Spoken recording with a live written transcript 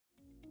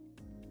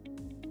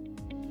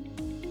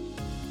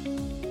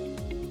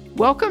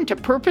Welcome to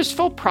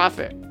Purposeful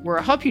Profit, where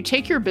I'll help you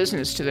take your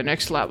business to the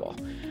next level.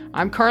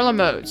 I'm Carla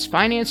Modes,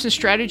 finance and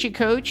strategy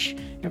coach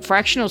and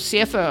fractional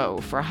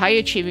CFO for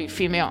high-achieving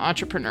female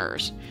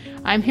entrepreneurs.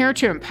 I'm here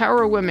to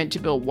empower women to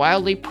build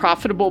wildly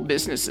profitable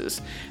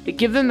businesses that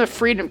give them the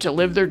freedom to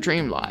live their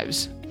dream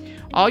lives.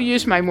 I'll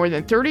use my more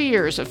than 30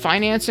 years of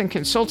finance and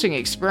consulting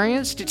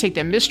experience to take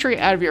the mystery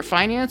out of your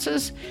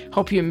finances,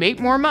 help you make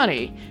more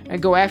money, and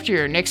go after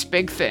your next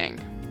big thing.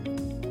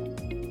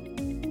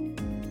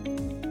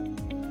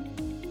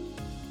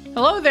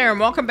 Hello there, and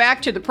welcome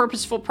back to the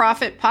Purposeful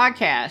Profit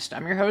Podcast.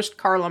 I'm your host,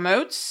 Carla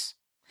Motes,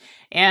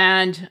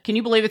 and can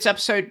you believe it's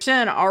episode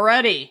 10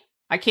 already?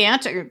 I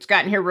can't. It's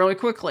gotten here really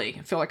quickly.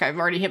 I feel like I've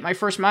already hit my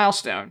first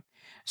milestone.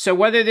 So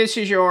whether this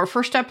is your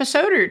first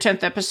episode or your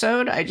 10th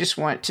episode, I just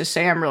want to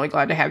say I'm really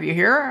glad to have you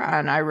here,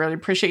 and I really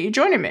appreciate you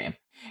joining me.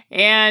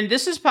 And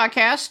this is a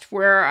podcast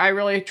where I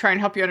really try and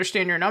help you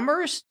understand your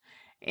numbers.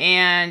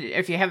 And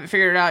if you haven't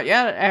figured it out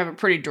yet, I have a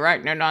pretty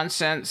direct,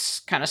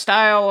 no-nonsense kind of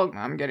style.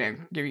 I'm going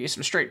to give you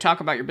some straight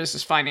talk about your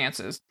business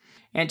finances.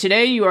 And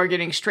today you are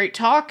getting straight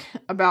talk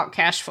about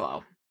cash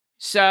flow.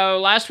 So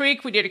last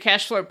week we did a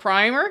cash flow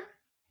primer,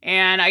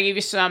 and I gave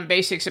you some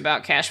basics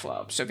about cash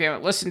flow. So if you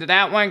haven't listened to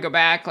that one, go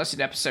back, listen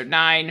to episode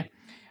 9.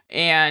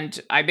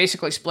 And I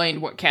basically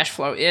explained what cash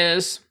flow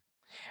is.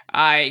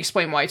 I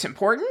explained why it's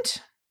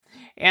important.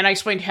 And I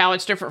explained how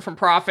it's different from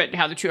profit and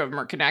how the two of them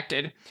are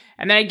connected.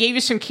 And then I gave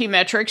you some key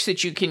metrics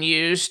that you can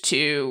use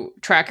to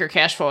track your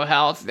cash flow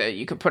health that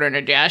you could put on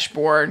a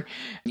dashboard.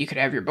 You could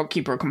have your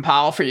bookkeeper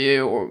compile for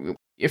you, or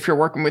if you're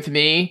working with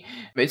me,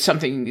 it's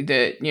something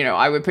that,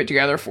 I would put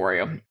together for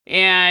you.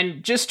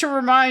 And just to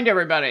remind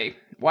everybody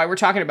why we're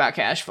talking about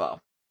cash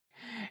flow,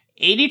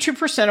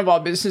 82% of all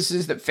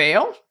businesses that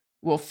fail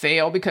will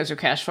fail because of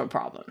cash flow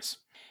problems.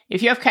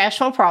 If you have cash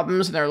flow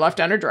problems and they're left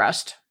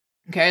unaddressed,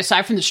 okay,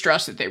 aside from the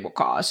stress that they will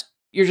cause,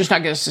 you're just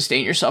not going to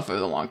sustain yourself over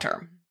the long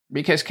term,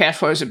 because cash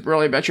flow is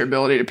really about your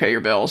ability to pay your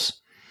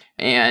bills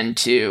and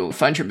to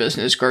fund your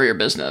business, grow your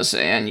business,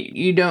 and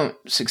you don't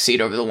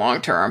succeed over the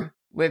long term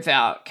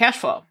without cash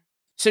flow.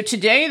 So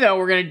today, though,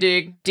 we're going to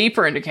dig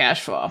deeper into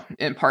cash flow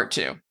in part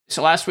 2.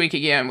 So last week,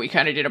 again, we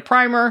kind of did a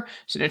primer,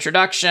 it's an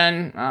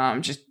introduction,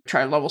 just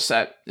try to level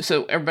set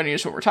so everybody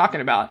knows what we're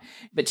talking about.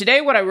 But today,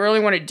 what I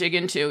really want to dig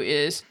into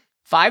is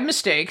 5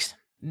 mistakes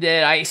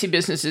that I see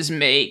businesses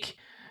make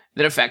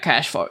that affect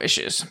cash flow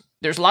issues.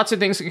 There's lots of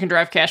things that can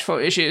drive cash flow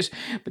issues,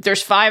 but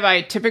there's 5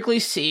 I typically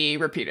see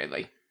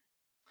repeatedly.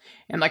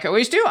 And like I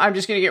always do, I'm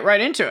just going to get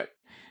right into it.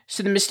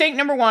 So the mistake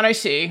number 1 I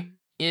see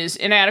is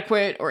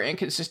inadequate or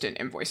inconsistent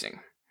invoicing.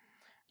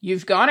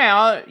 You've gone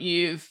out,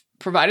 you've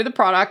provided the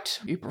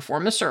product, you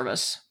perform the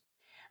service,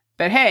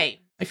 but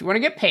hey, if you want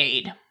to get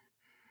paid,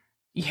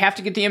 you have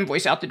to get the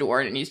invoice out the door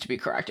and it needs to be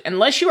correct.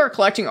 Unless you are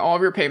collecting all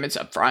of your payments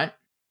up front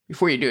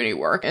before you do any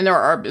work, and there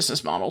are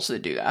business models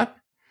that do that.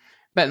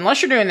 But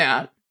unless you're doing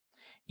that,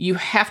 you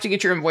have to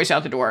get your invoice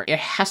out the door. It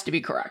has to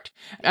be correct.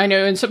 I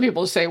know, and some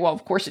people say, well,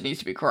 of course it needs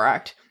to be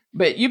correct,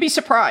 but you'd be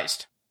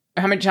surprised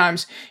how many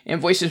times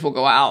invoices will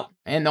go out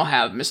and they'll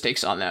have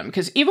mistakes on them.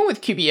 Because even with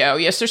QBO,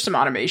 yes, there's some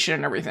automation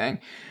and everything,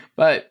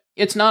 but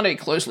it's not a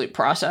closed loop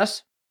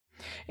process.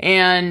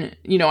 And,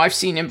 I've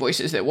seen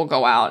invoices that will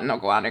go out and they'll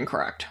go out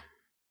incorrect.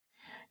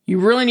 You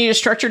really need a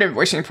structured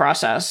invoicing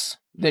process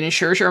that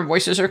ensures your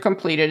invoices are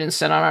completed and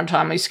sent on a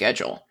timely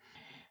schedule.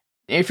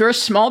 If you're a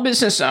small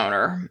business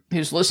owner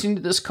who's listening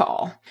to this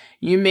call,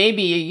 you may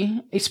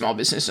be a small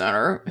business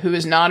owner who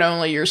is not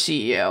only your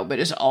CEO, but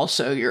is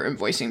also your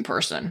invoicing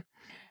person.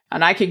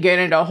 And I could get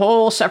into a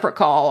whole separate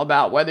call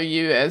about whether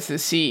you, as the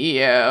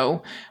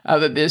CEO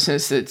of a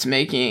business that's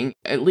making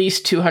at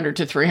least $200,000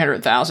 to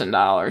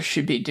 $300,000,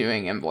 should be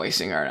doing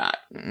invoicing or not.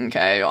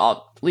 Okay,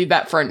 I'll leave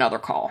that for another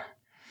call.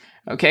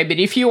 Okay, but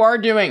if you are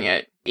doing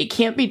it, it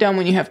can't be done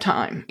when you have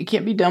time. It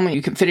can't be done when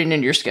you can fit it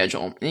into your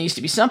schedule. It needs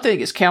to be something that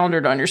gets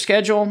calendared on your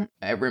schedule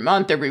every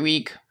month, every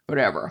week,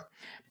 whatever,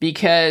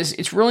 because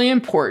it's really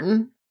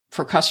important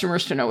for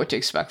customers to know what to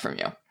expect from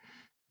you.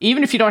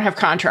 Even if you don't have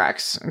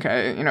contracts,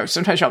 okay,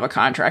 sometimes you'll have a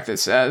contract that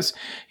says,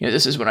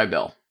 this is what I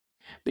bill.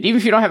 But even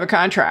if you don't have a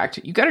contract,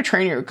 you got to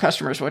train your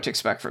customers what to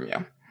expect from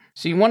you.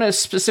 So you want a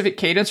specific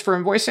cadence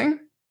for invoicing.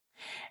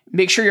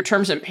 Make sure your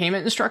terms and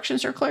payment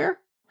instructions are clear.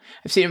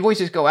 I've seen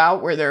invoices go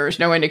out where there's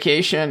no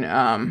indication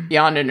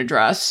beyond an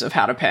address of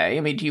how to pay.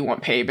 Do you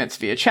want payments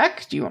via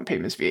check? Do you want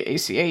payments via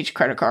ACH,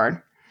 credit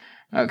card?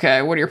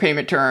 Okay, what are your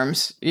payment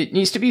terms? It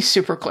needs to be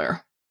super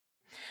clear.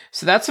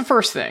 So that's the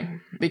first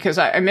thing, because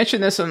I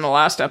mentioned this in the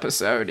last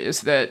episode,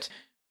 is that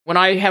when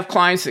I have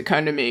clients that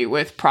come to me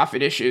with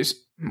profit issues,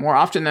 more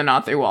often than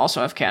not, they will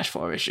also have cash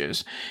flow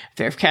issues. If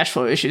they have cash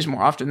flow issues,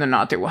 more often than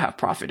not, they will have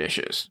profit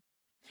issues.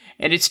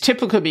 And it's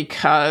typically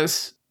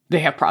because they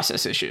have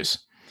process issues.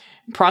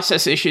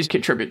 Process issues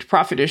contribute to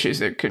profit issues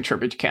that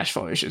contribute to cash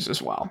flow issues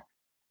as well.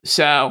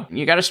 So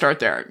you got to start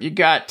there. You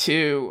got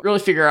to really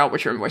figure out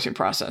what your invoicing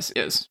process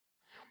is.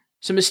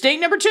 So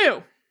mistake number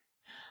 2,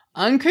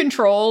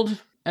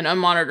 uncontrolled and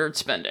unmonitored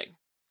spending.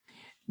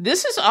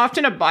 This is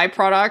often a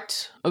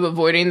byproduct of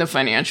avoiding the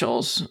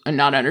financials and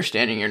not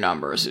understanding your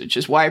numbers, which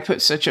is why I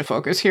put such a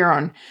focus here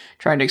on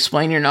trying to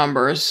explain your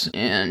numbers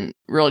and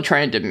really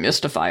trying to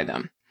demystify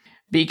them.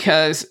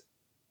 Because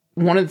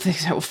one of the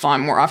things I will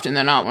find more often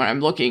than not when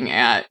I'm looking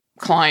at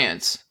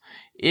clients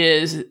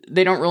is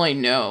they don't really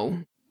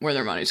know where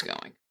their money's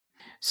going.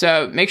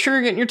 So make sure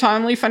you're getting your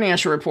timely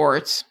financial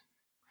reports.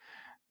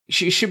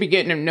 You should be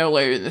getting them no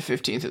later than the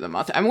 15th of the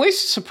month. I'm always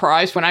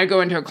surprised when I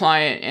go into a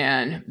client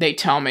and they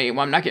tell me, well,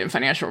 I'm not getting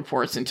financial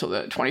reports until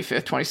the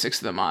 25th, 26th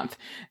of the month.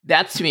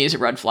 That to me is a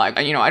red flag.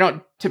 I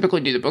don't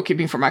typically do the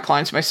bookkeeping for my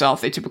clients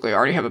myself. They typically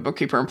already have a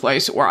bookkeeper in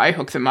place, or I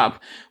hook them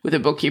up with a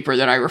bookkeeper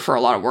that I refer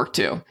a lot of work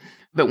to.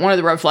 But one of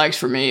the red flags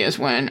for me is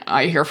when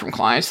I hear from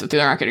clients that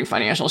they're not getting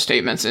financial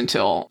statements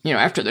until,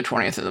 after the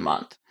 20th of the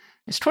month.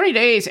 It's 20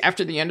 days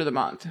after the end of the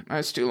month.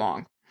 That's too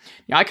long.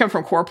 I come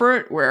from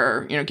corporate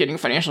where, getting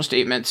financial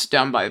statements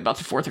done by about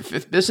the 4th or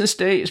 5th business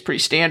day is pretty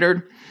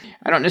standard.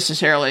 I don't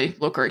necessarily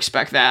look or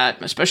expect that,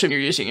 especially if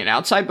you're using an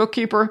outside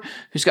bookkeeper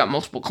who's got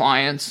multiple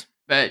clients.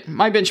 But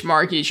my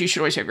benchmark is you should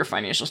always have your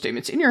financial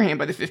statements in your hand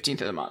by the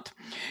 15th of the month.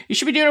 You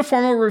should be doing a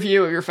formal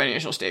review of your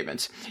financial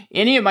statements.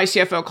 Any of my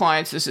CFO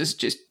clients, this is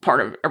just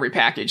part of every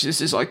package. This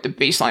is like the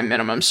baseline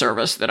minimum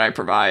service that I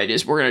provide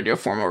is we're going to do a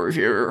formal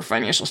review of your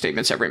financial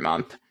statements every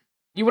month.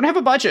 You want to have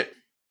a budget.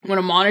 You want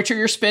to monitor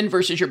your spend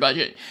versus your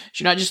budget.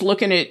 So you're not just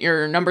looking at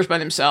your numbers by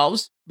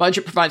themselves.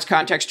 Budget provides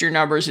context to your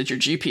numbers. It's your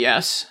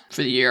GPS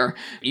for the year.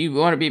 You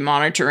want to be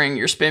monitoring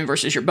your spend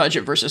versus your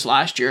budget versus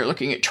last year,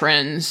 looking at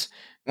trends.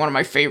 One of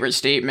my favorite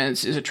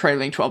statements is a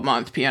trailing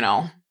 12-month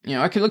P&L.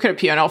 I can look at a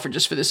P&L for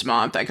this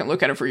month. I can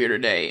look at it for year to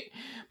date.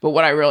 But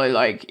what I really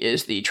like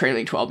is the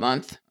trailing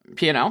 12-month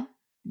P&L.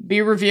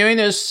 Be reviewing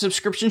those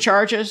subscription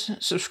charges.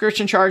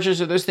 Subscription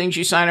charges are those things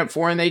you sign up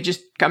for and they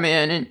just come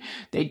in and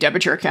they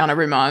debit your account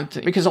every month.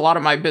 Because a lot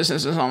of my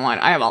business is online.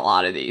 I have a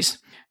lot of these.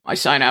 I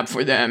sign up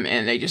for them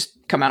and they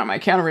just come out of my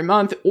account every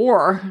month.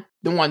 Or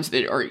the ones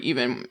that are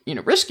even,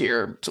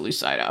 riskier to lose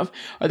sight of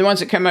are the ones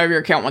that come out of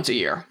your account once a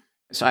year.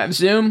 So I have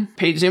Zoom,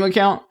 paid Zoom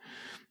account,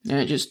 and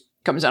it just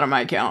comes out of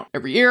my account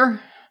every year.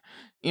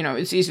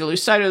 It's easy to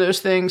lose sight of those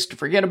things, to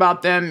forget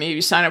about them,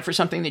 maybe sign up for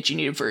something that you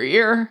needed for a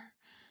year.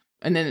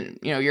 And then,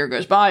 a year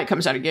goes by, it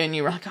comes out again, and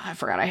you're like, I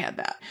forgot I had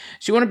that.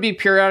 So you want to be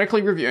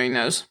periodically reviewing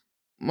those.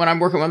 When I'm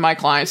working with my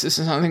clients, this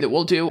is something that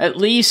we'll do at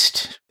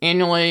least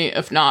annually,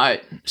 if not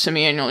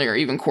semi-annually or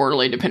even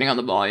quarterly, depending on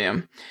the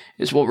volume,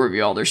 is we'll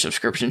review all their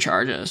subscription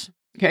charges.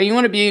 Okay, you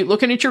want to be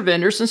looking at your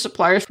vendors and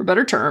suppliers for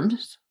better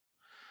terms.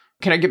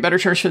 Can I get better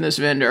terms from this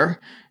vendor?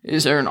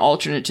 Is there an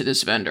alternate to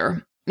this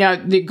vendor? Now,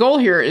 the goal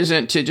here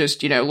isn't to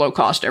just, low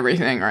cost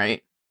everything,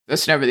 right?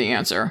 That's never the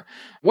answer.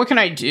 What can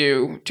I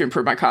do to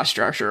improve my cost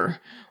structure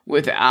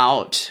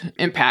without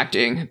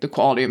impacting the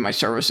quality of my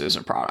services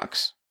and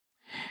products?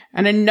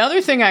 And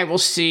another thing I will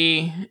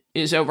see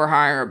is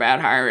overhiring or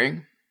bad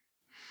hiring.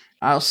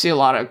 I'll see a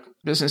lot of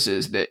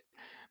businesses that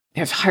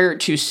have hired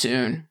too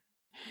soon.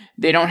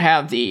 They don't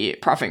have the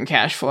profit and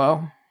cash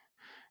flow,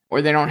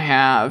 or they don't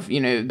have,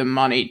 the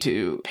money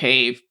to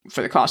pay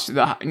for the cost of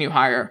the new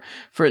hire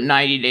for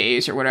 90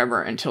 days or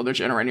whatever until they're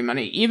generating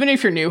money. Even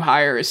if your new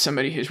hire is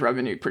somebody who's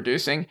revenue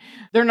producing,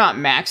 they're not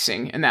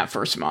maxing in that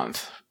first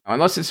month,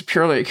 unless it's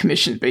purely a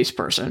commission-based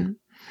person.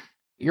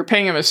 You're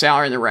paying them a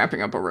salary and they're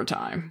ramping up over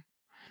time.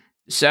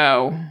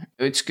 So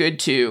it's good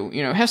to,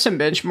 have some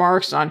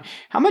benchmarks on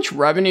how much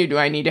revenue do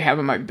I need to have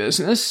in my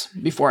business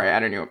before I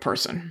add a new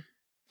person?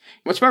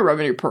 What's my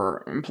revenue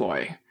per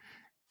employee?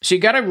 So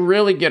you got to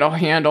really get a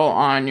handle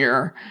on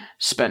your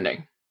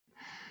spending.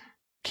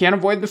 Can't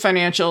avoid the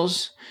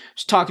financials. I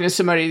was talking to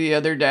somebody the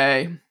other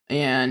day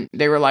and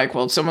they were like,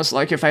 well, it's almost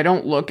like if I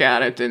don't look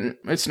at it, then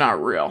it's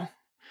not real.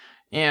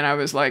 And I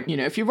was like,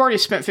 if you've already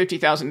spent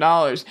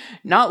 $50,000,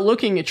 not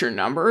looking at your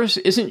numbers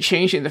isn't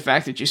changing the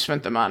fact that you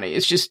spent the money.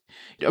 It's just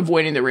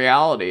avoiding the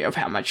reality of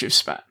how much you've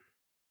spent.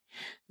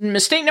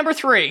 Mistake number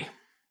 3,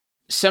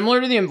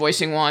 similar to the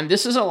invoicing one,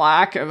 this is a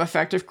lack of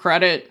effective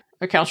credit,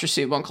 accounts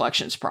receivable, and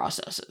collections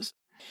processes.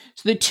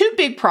 So the 2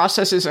 big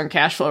processes on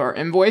cash flow are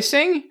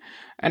invoicing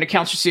and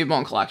accounts receivable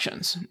and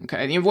collections.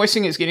 Okay, the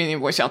invoicing is getting the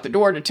invoice out the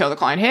door to tell the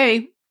client,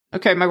 hey,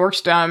 okay, my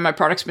work's done, my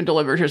product's been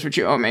delivered, here's what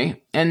you owe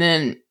me. And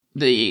then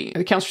the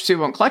accounts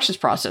receivable and collections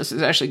process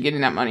is actually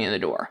getting that money in the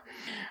door.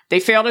 They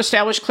fail to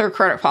establish clear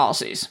credit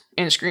policies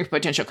and screen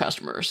potential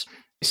customers.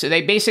 So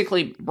they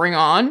basically bring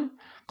on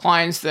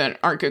clients that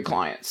aren't good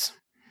clients.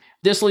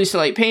 This leads to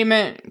late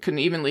payment, can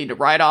even lead to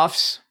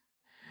write-offs.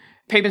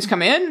 Payments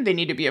come in, they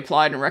need to be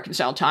applied and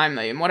reconciled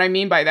timely. And what I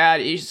mean by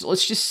that is,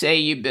 let's just say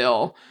you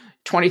bill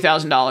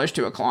 $20,000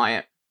 to a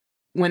client.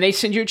 When they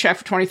send you a check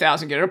for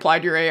 $20,000, get it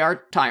applied to your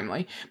AR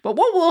timely. But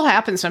what will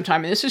happen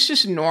sometime, and this is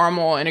just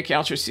normal in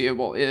accounts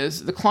receivable,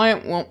 is the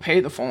client won't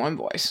pay the full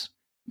invoice.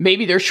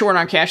 Maybe they're short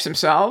on cash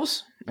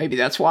themselves. Maybe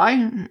that's why.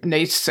 And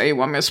they say,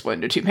 well, I'm going to split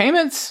into 2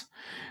 payments.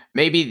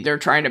 Maybe they're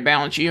trying to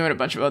balance you and a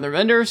bunch of other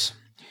vendors.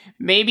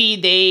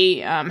 Maybe they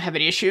have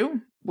an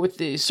issue with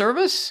the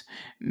service.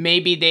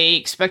 Maybe they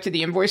expected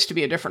the invoice to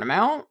be a different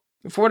amount.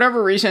 For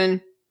whatever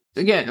reason,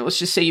 Again, let's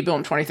just say you bill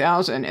them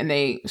 $20,000 and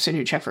they send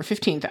you a check for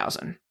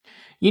 $15,000.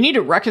 You need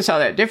to reconcile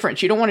that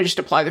difference. You don't want to just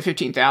apply the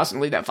 $15,000,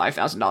 leave that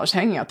 $5,000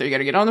 hanging out there. You got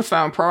to get on the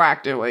phone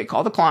proactively,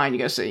 call the client. You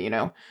got to say,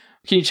 can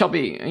you tell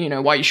me,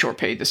 why you short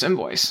paid this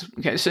invoice?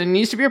 Okay, so there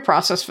needs to be a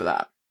process for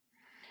that.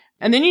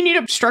 And then you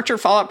need a structured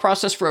follow-up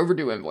process for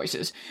overdue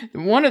invoices.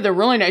 One of the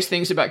really nice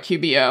things about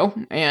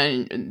QBO,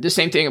 and the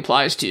same thing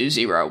applies to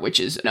Xero,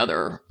 which is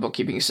another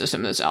bookkeeping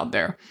system that's out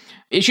there,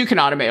 is you can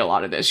automate a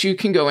lot of this. You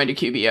can go into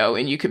QBO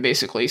and you can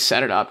basically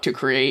set it up to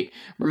create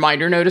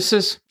reminder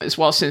notices, as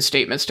well as send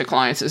statements to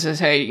clients that says,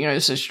 hey,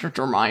 this is just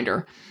a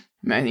reminder.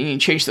 And you can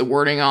change the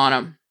wording on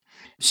them.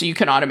 So you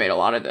can automate a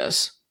lot of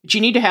this. But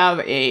you need to have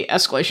a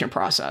escalation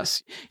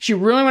process. You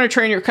really want to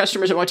train your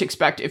customers on what to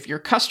expect. If your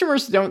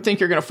customers don't think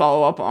you're going to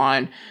follow up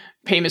on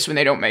payments when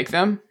they don't make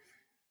them,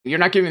 you're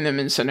not giving them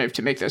incentive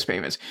to make those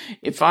payments.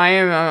 If I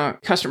am a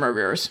customer of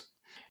yours,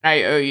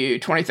 I owe you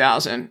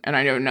 $20,000 and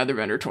I know another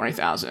vendor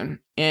 $20,000,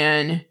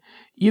 and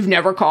you've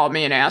never called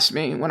me and asked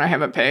me when I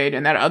haven't paid,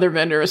 and that other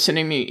vendor is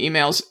sending me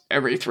emails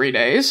every 3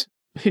 days,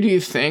 who do you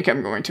think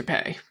I'm going to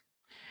pay?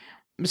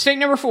 Mistake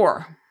number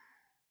 4,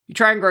 you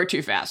try and grow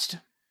too fast.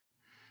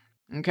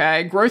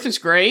 Okay, growth is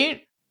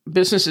great.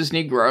 Businesses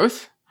need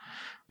growth.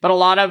 But a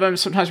lot of them,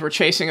 sometimes we're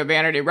chasing a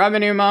vanity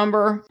revenue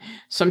number.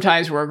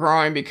 Sometimes we're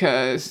growing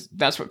because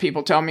that's what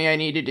people tell me I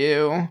need to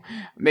do.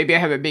 Maybe I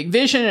have a big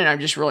vision and I'm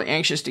just really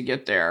anxious to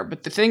get there.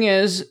 But the thing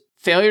is,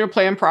 failure to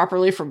plan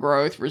properly for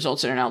growth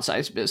results in an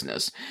outsized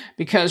business,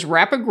 because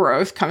rapid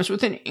growth comes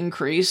with an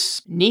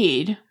increased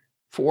need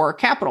for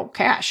capital,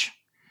 cash,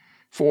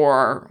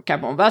 for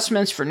capital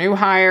investments, for new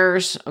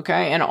hires,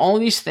 okay? And all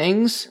these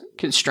things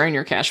can strain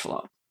your cash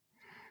flow.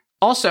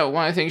 Also,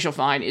 one of the things you'll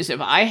find is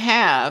if I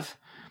have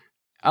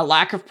a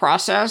lack of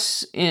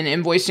process in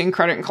invoicing,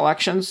 credit and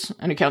collections,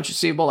 and accounts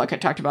receivable, like I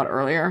talked about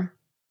earlier,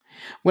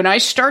 when I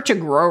start to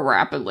grow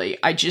rapidly,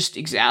 I just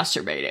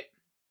exacerbate it.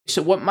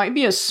 So what might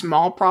be a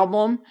small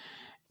problem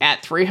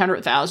at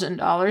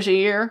 $300,000 a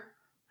year,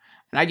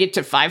 and I get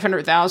to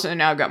 $500,000,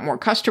 now I've got more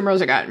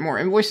customers, I got more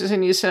invoices I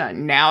need to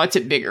send, now it's a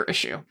bigger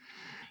issue.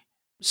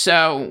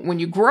 So when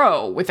you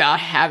grow without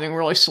having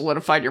really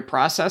solidified your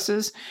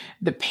processes,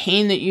 the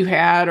pain that you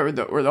had or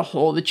the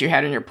hole that you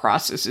had in your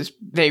processes,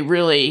 they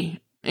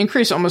really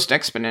increase almost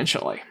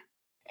exponentially.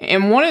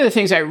 And one of the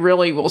things I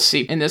really will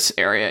see in this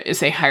area is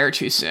they hire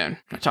too soon.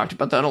 I talked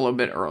about that a little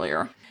bit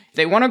earlier.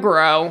 They want to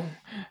grow.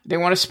 They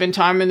want to spend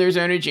time in their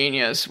zone of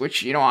genius,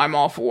 which, I'm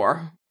all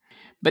for.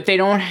 But they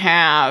don't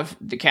have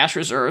the cash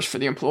reserves for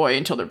the employee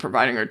until they're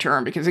providing a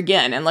return. Because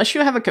again, unless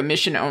you have a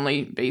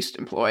commission-only based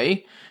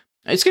employee,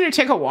 it's going to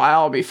take a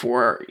while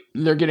before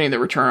they're getting the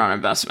return on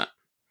investment.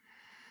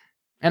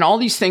 And all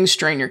these things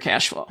strain your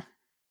cash flow.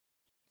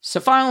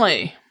 So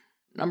finally,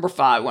 number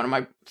 5, one of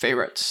my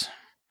favorites.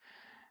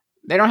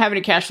 They don't have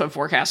any cash flow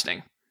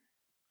forecasting.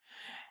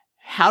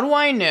 How do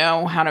I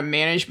know how to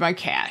manage my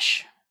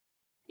cash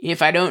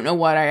if I don't know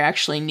what I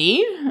actually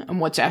need and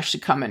what's actually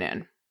coming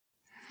in?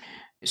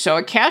 So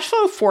a cash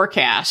flow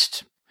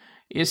forecast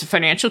is a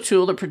financial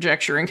tool that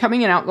projects your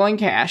incoming and outgoing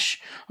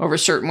cash over a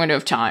certain window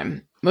of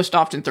time, most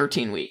often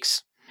 13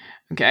 weeks.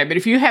 Okay, but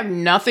if you have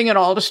nothing at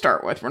all to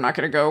start with, we're not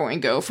going to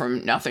go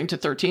from nothing to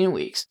 13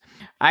 weeks.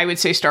 I would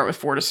say start with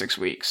 4 to 6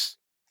 weeks.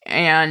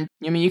 And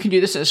you can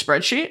do this in a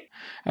spreadsheet.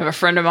 I have a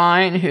friend of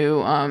mine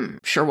who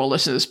sure will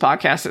listen to this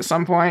podcast at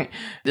some point.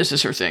 This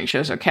is her thing. She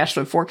has a cash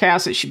flow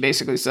forecast that she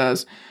basically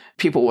says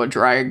people will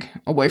drag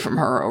away from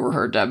her over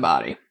her dead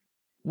body.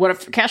 What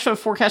a cash flow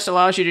forecast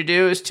allows you to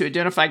do is to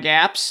identify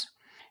gaps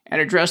and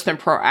address them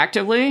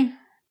proactively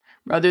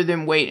rather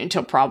than wait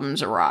until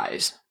problems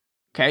arise.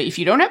 Okay, if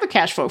you don't have a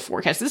cash flow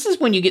forecast, this is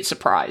when you get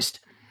surprised.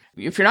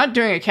 If you're not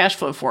doing a cash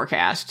flow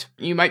forecast,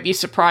 you might be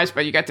surprised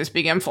by you got this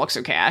big influx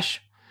of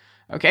cash.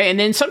 Okay, and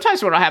then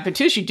sometimes what will happen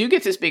too is you do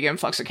get this big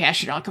influx of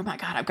cash. You're like, oh my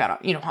God, I've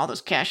got all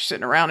this cash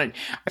sitting around, and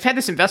I've had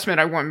this investment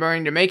I want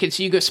to make it,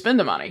 so you go spend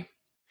the money,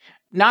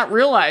 not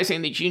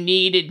realizing that you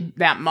needed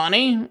that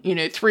money,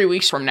 3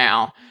 weeks from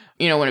now,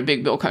 when a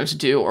big bill comes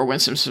due or when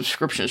some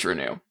subscriptions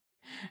renew.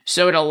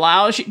 So it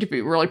allows you to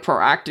be really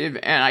proactive,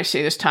 and I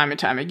say this time and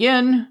time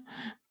again,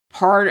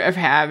 part of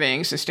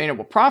having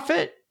sustainable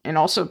profit and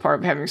also part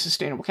of having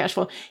sustainable cash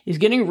flow is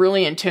getting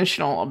really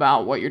intentional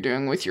about what you're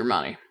doing with your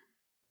money.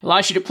 It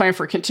allows you to plan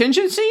for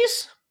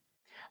contingencies,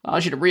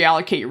 allows you to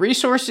reallocate your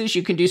resources.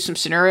 You can do some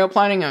scenario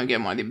planning. And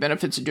again, one of the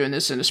benefits of doing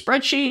this in a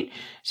spreadsheet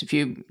is if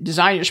you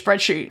design your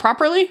spreadsheet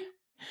properly,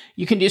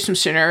 you can do some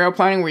scenario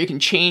planning where you can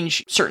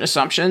change certain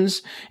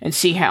assumptions and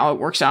see how it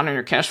works out in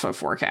your cash flow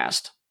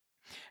forecast.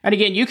 And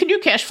again, you can do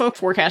cash flow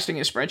forecasting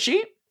in a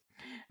spreadsheet.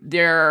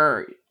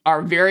 There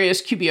are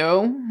various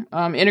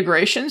QBO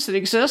integrations that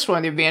exist. One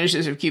of the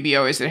advantages of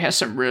QBO is that it has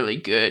some really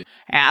good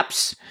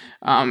apps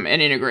and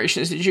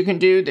integrations that you can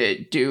do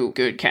that do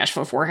good cash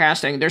flow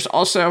forecasting. There's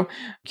also,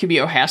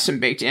 QBO has some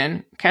baked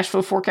in cash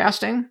flow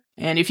forecasting.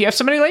 And if you have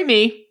somebody like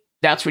me,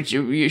 that's what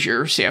you use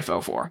your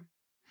CFO for.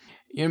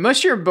 Most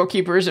of your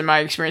bookkeepers, in my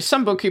experience,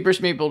 some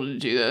bookkeepers may be able to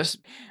do this,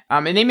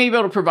 and they may be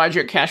able to provide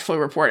you a cash flow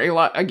report. A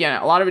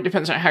lot of it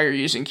depends on how you're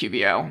using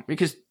QBO,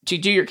 because to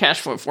do your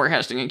cash flow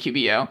forecasting in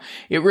QBO,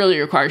 it really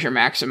requires your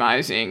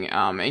maximizing,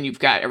 and you've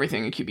got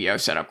everything in QBO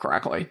set up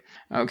correctly.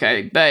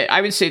 Okay, but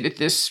I would say that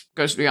this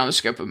goes beyond the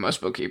scope of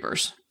most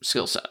bookkeepers'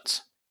 skill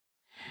sets.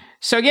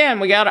 So again,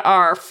 we got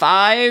our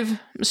 5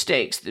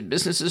 mistakes that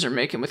businesses are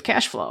making with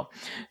cash flow.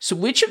 So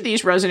which of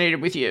these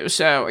resonated with you?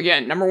 So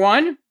again, number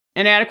 1,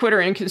 inadequate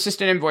or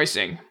inconsistent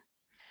invoicing.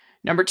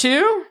 Number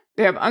 2,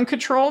 they have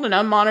uncontrolled and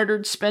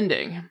unmonitored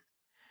spending.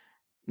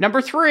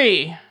 Number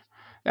 3, they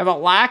have a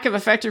lack of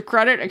effective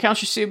credit,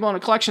 accounts receivable,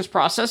 and collections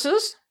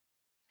processes.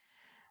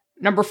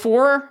 Number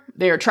 4,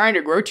 they are trying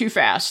to grow too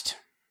fast.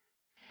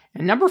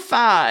 And number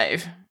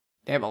 5,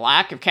 they have a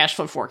lack of cash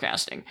flow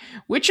forecasting.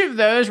 Which of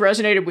those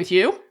resonated with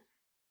you?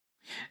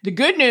 The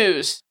good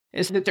news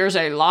is that there's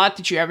a lot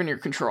that you have in your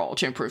control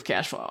to improve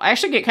cash flow. I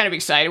actually get kind of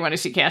excited when I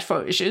see cash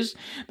flow issues,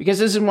 because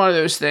this is one of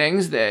those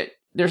things that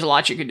there's a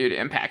lot you can do to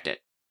impact it.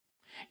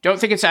 Don't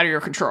think it's out of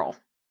your control.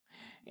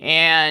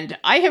 And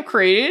I have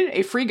created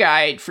a free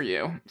guide for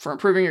you for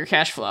improving your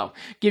cash flow.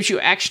 It gives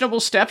you actionable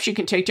steps you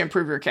can take to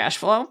improve your cash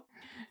flow.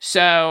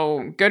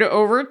 So go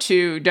over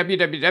to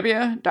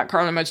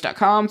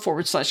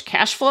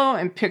www.carlamotes.com/cash flow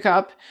and pick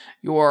up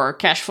your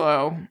cash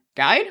flow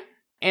guide.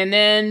 And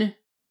then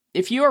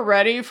if you are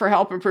ready for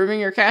help improving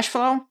your cash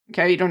flow,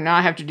 okay, you do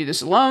not have to do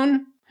this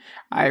alone.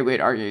 I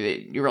would argue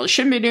that you really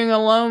shouldn't be doing it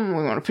alone.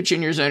 We want to put you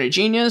in your zone of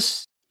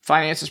genius.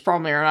 Finances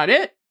probably are not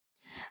it.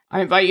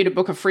 I invite you to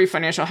book a free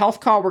financial health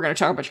call. We're going to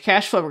talk about your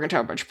cash flow. We're going to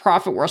talk about your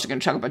profit. We're also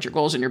going to talk about your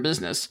goals in your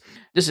business.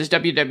 This is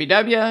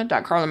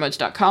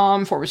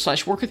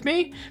www.carlamotes.com/work with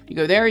me. You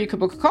go there, you can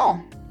book a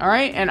call. All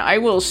right. And I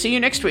will see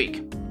you next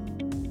week.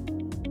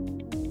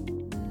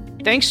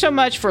 Thanks so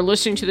much for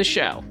listening to the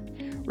show.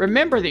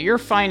 Remember that your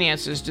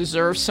finances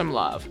deserve some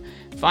love.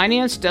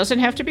 Finance doesn't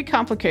have to be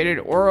complicated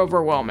or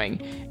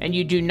overwhelming, and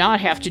you do not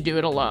have to do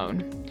it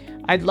alone.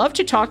 I'd love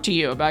to talk to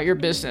you about your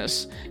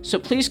business, so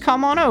please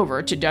come on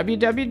over to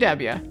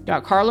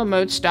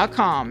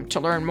www.carlamotes.com to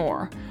learn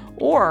more.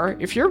 Or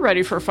if you're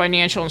ready for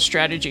financial and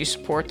strategy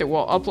support that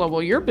will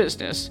uplevel your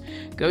business,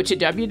 go to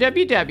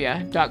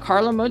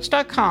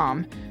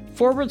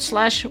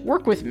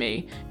www.carlamotes.com/work with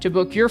me to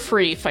book your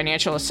free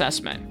financial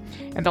assessment.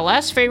 And the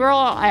last favor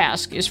I'll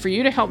ask is for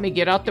you to help me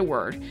get out the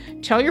word.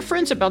 Tell your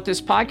friends about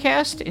this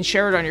podcast and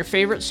share it on your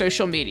favorite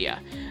social media.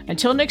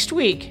 Until next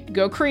week,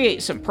 go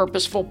create some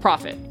purposeful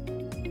profit.